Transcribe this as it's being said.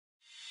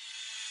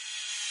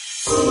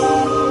Bill,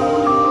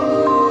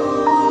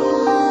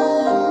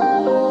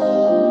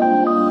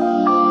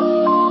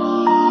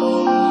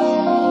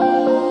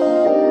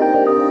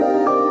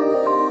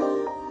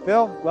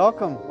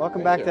 welcome.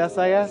 Welcome back you. to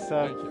SIS.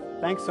 Thank you.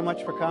 Thanks so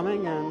much for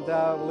coming, and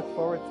we look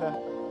forward to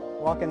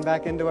walking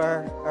back into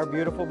our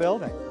beautiful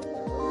building.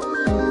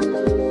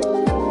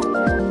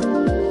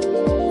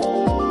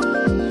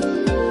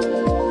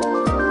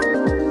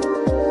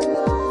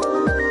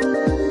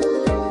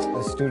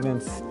 The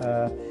students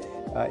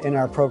in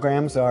our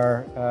programs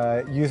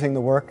are using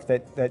the work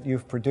that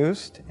you've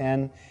produced,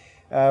 and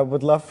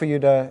would love for you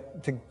to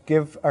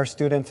give our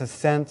students a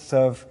sense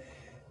of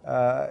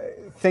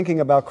thinking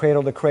about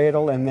cradle to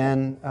cradle and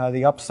then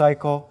the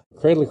upcycle.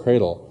 Cradle to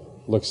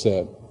Cradle looks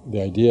at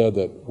the idea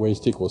that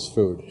waste equals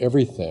food.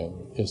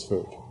 Everything is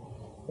food,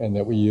 and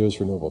that we use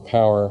renewable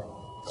power,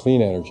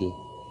 clean energy,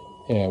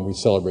 and we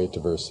celebrate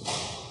diversity.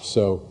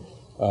 So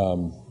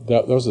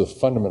those are the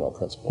fundamental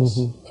principles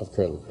of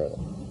Cradle to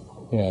Cradle.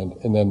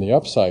 And then the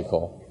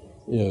upcycle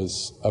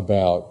is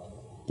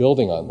about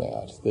building on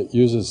that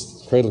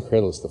uses Cradle to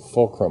Cradle as the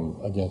fulcrum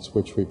against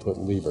which we put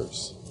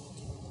levers.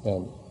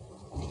 And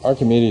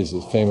Archimedes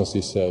has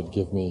famously said,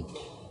 give me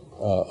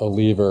a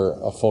lever,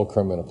 a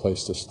fulcrum, and a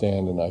place to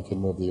stand, and I can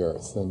move the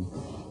earth.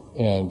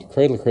 And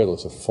Cradle to Cradle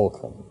is a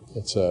fulcrum.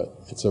 It's a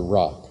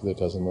rock that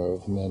doesn't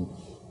move. And then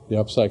the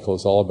upcycle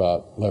is all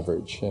about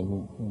leverage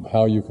and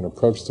how you can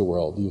approach the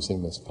world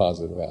using this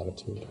positive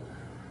attitude.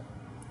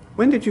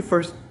 When did you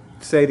first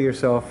say to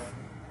yourself,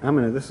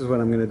 this is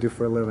what I'm going to do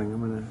for a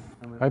living?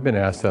 I've been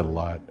asked that a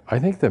lot. I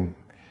think that a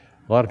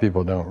lot of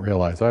people don't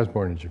realize I was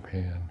born in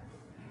Japan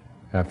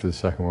after the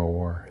Second World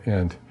War.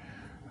 And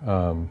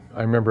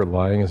I remember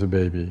lying as a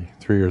baby,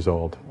 3 years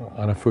old,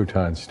 on a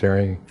futon,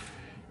 staring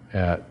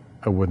at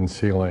a wooden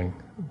ceiling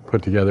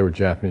put together with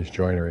Japanese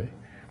joinery.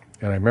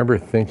 And I remember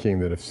thinking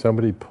that if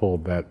somebody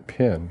pulled that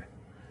pin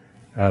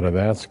out of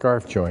that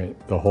scarf joint,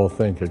 the whole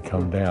thing could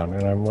come down.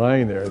 And I'm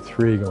lying there at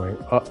 3 going,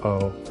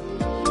 uh-oh.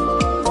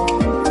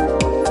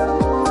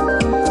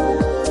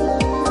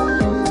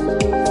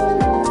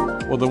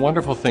 Well, the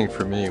wonderful thing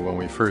for me when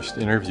we first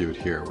interviewed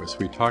here was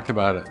we talked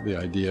about the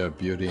idea of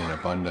beauty and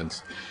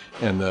abundance,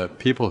 and the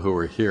people who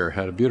were here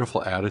had a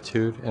beautiful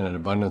attitude and an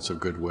abundance of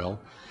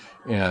goodwill,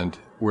 and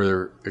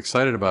we're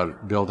excited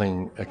about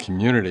building a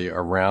community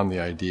around the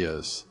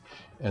ideas,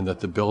 and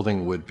that the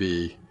building would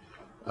be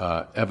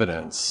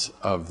evidence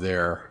of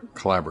their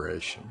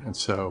collaboration. And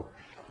so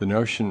the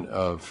notion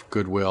of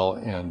goodwill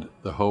and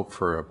the hope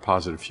for a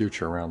positive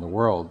future around the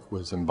world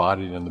was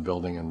embodied in the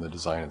building and the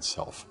design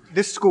itself.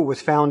 This school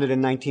was founded in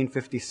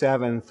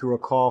 1957 through a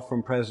call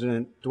from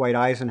President Dwight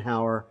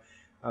Eisenhower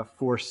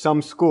for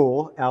some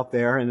school out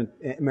there, and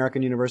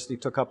American University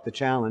took up the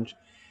challenge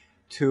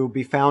to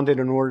be founded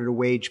in order to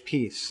wage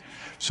peace.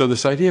 So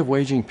this idea of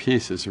waging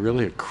peace is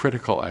really a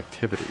critical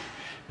activity,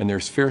 and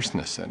there's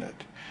fierceness in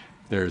it.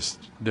 There's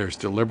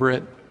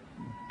deliberate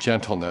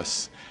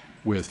gentleness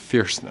with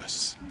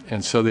fierceness.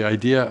 And so the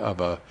idea of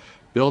a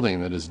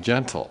building that is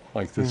gentle,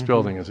 like this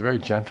building is a very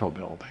gentle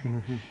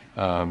building.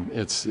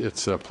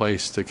 It's a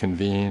place to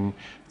convene,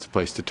 it's a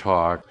place to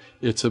talk.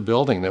 It's a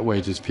building that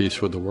wages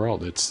peace with the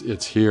world.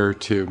 It's here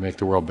to make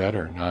the world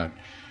better, not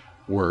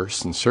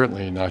worse, and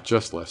certainly not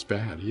just less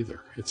bad either.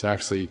 It's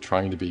actually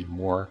trying to be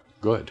more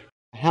good.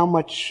 How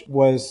much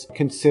was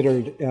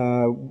considered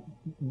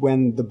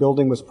when the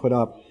building was put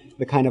up,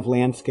 the kind of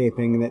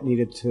landscaping that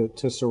needed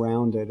to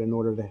surround it in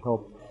order to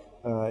help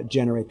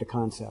generate the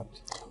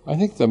concept? I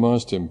think the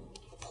most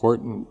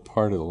important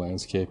part of the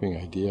landscaping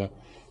idea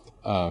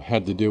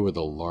had to do with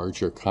the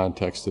larger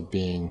context of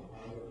being,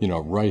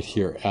 right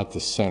here at the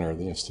center of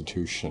the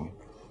institution,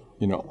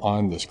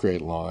 on this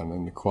great lawn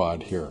and the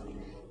quad here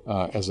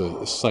as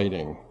a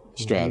siting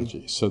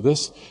strategy. So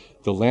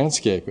the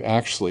landscape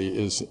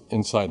actually is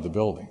inside the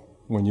building.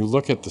 When you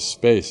look at the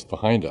space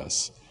behind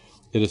us,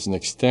 it is an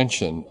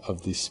extension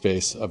of the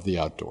space of the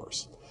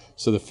outdoors.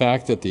 So the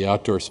fact that the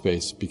outdoor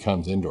space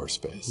becomes indoor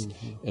space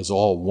as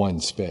all one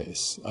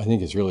space, I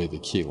think is really the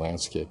key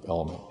landscape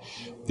element.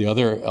 The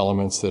other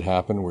elements that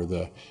happened were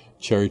the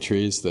cherry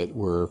trees that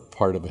were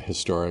part of a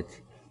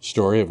historic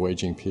story of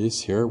waging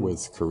peace here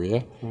with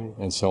Korea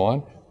and so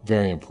on.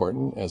 Very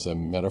important as a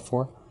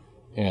metaphor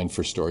and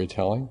for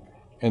storytelling.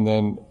 And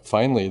then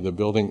finally, the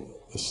building,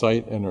 the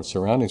site and our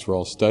surroundings were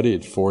all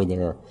studied for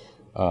their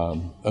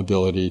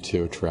ability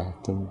to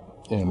attract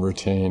and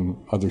retain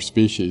other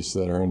species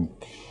that are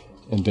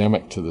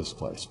endemic to this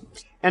place.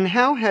 And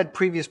how had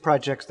previous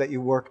projects that you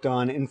worked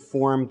on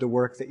informed the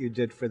work that you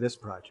did for this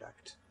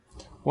project?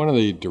 One of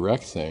the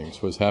direct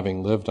things was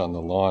having lived on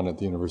the lawn at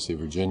the University of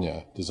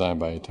Virginia, designed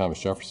by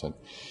Thomas Jefferson.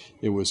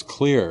 It was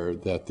clear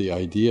that the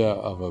idea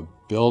of a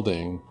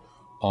building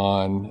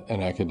on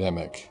an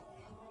academic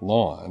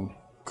lawn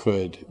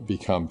could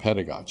become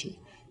pedagogy.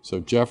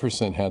 So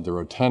Jefferson had the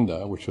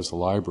rotunda, which was a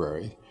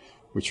library,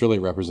 which really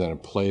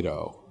represented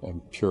Plato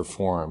and pure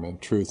form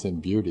and truth and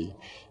beauty,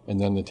 and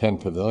then the 10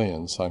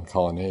 pavilions on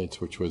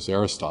colonnades, which was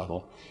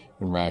Aristotle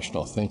and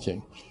rational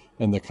thinking.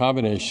 And the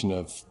combination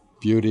of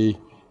beauty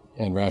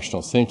and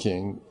rational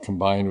thinking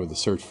combined with the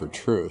search for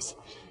truth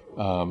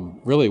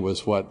really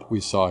was what we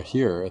saw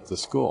here at the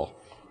school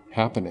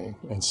happening.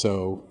 And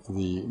so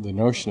the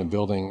notion of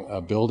building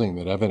a building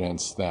that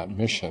evidenced that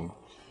mission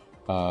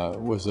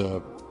was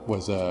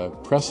a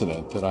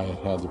precedent that I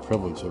had the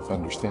privilege of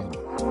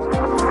understanding.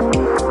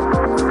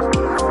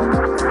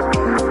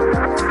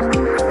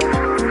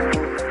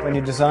 When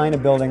you design a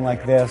building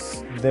like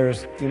this,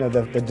 there's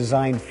the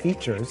design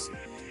features,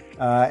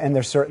 and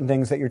there's certain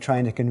things that you're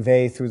trying to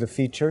convey through the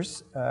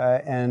features,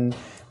 and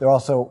there are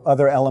also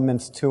other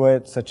elements to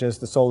it, such as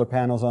the solar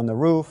panels on the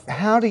roof.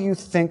 How do you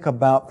think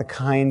about the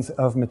kinds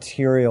of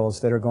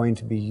materials that are going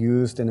to be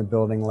used in a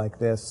building like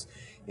this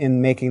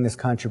in making this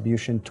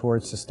contribution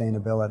towards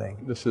sustainability?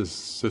 This is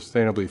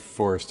sustainably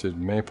forested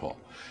maple.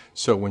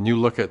 So when you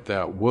look at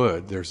that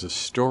wood, there's a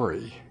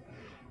story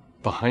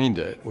behind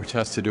it, which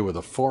has to do with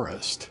a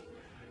forest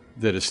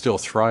that is still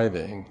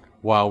thriving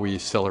while we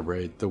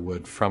celebrate the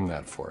wood from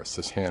that forest,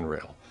 this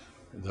handrail,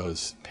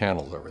 those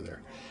panels over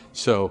there.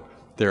 So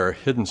there are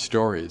hidden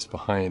stories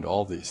behind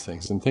all these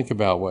things. And think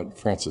about what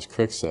Francis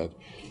Crick said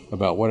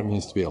about what it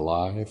means to be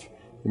alive.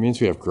 It means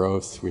we have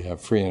growth, we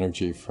have free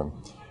energy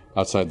from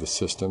outside the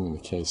system, in the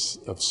case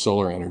of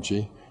solar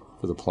energy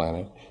for the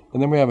planet.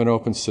 And then we have an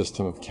open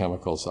system of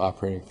chemicals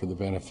operating for the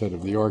benefit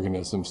of the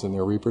organisms and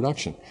their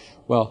reproduction.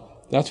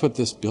 Well, that's what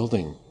this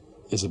building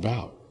is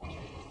about.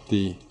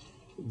 The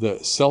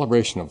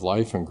celebration of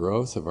life and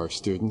growth of our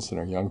students and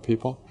our young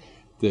people.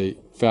 The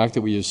fact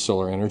that we use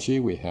solar energy,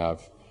 we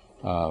have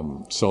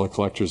solar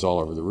collectors all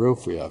over the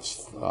roof. We have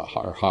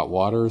our hot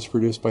water is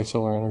produced by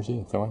solar energy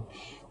and so on.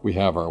 We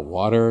have our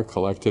water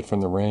collected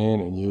from the rain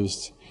and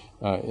used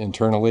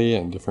internally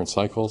in different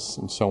cycles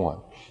and so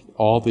on.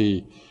 All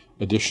the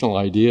additional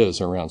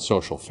ideas around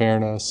social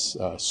fairness,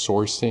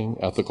 sourcing,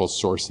 ethical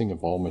sourcing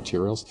of all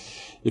materials.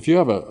 If you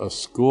have a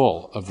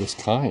school of this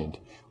kind,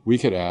 we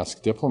could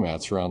ask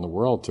diplomats around the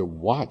world to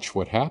watch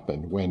what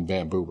happened when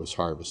bamboo was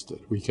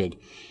harvested. We could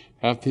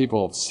have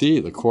people see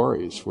the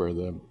quarries where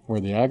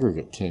the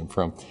aggregate came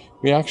from.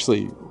 We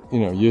actually,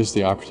 use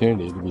the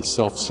opportunity to be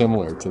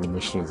self-similar to the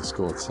mission of the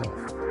school itself.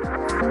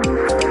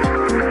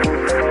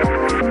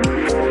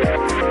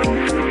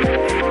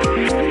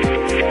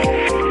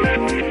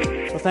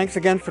 Well, thanks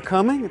again for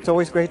coming. It's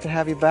always great to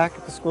have you back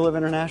at the School of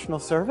International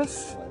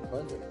Service. My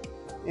pleasure.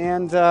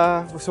 And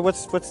so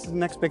what's the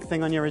next big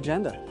thing on your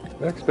agenda?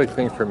 The next big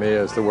thing for me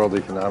is the World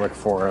Economic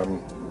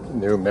Forum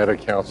new Meta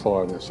Council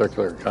on the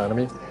Circular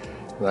Economy,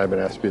 and I've been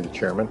asked to be the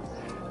chairman.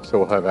 So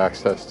we'll have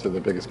access to the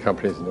biggest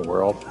companies in the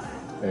world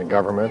and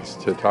governments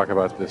to talk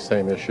about the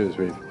same issues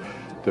we've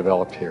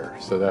developed here.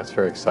 So that's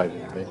very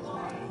exciting to me.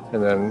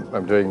 And then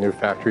I'm doing new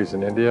factories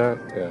in India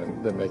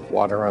that make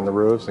water on the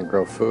roofs and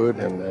grow food,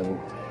 and then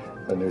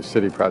a new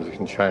city project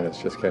in China is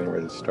just getting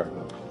ready to start.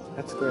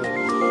 That's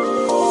great.